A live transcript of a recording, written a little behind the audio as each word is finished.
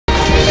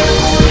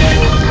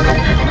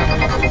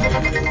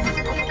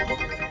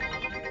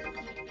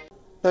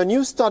A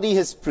new study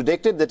has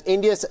predicted that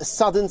India's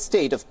southern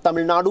state of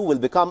Tamil Nadu will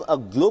become a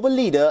global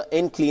leader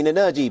in clean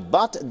energy.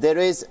 But there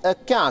is a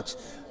catch,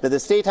 that the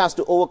state has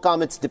to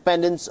overcome its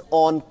dependence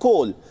on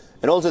coal.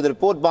 And also the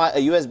report by a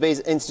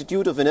US-based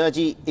Institute of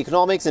Energy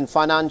Economics and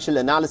Financial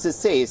Analysis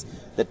says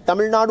that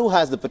Tamil Nadu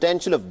has the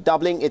potential of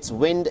doubling its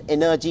wind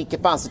energy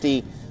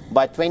capacity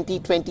by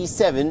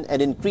 2027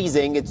 and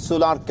increasing its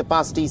solar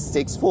capacity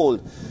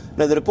sixfold.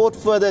 Now, the report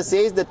further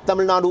says that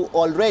Tamil Nadu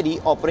already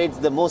operates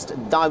the most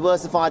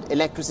diversified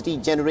electricity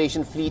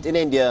generation fleet in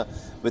India,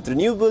 with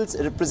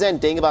renewables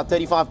representing about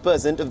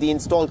 35% of the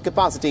installed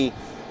capacity,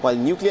 while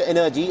nuclear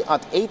energy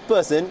at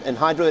 8% and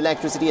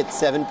hydroelectricity at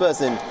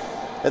 7%.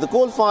 Now, the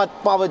coal-fired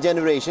power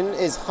generation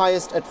is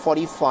highest at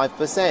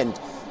 45%.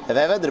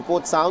 However, the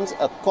report sounds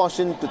a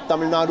caution to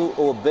Tamil Nadu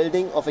over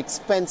building of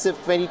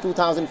expensive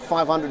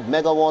 22,500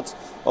 megawatts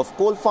of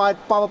coal-fired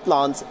power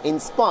plants in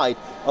spite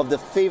of the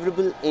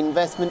favourable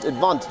investment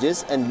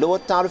advantages and lower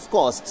tariff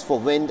costs for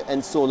wind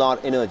and solar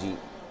energy.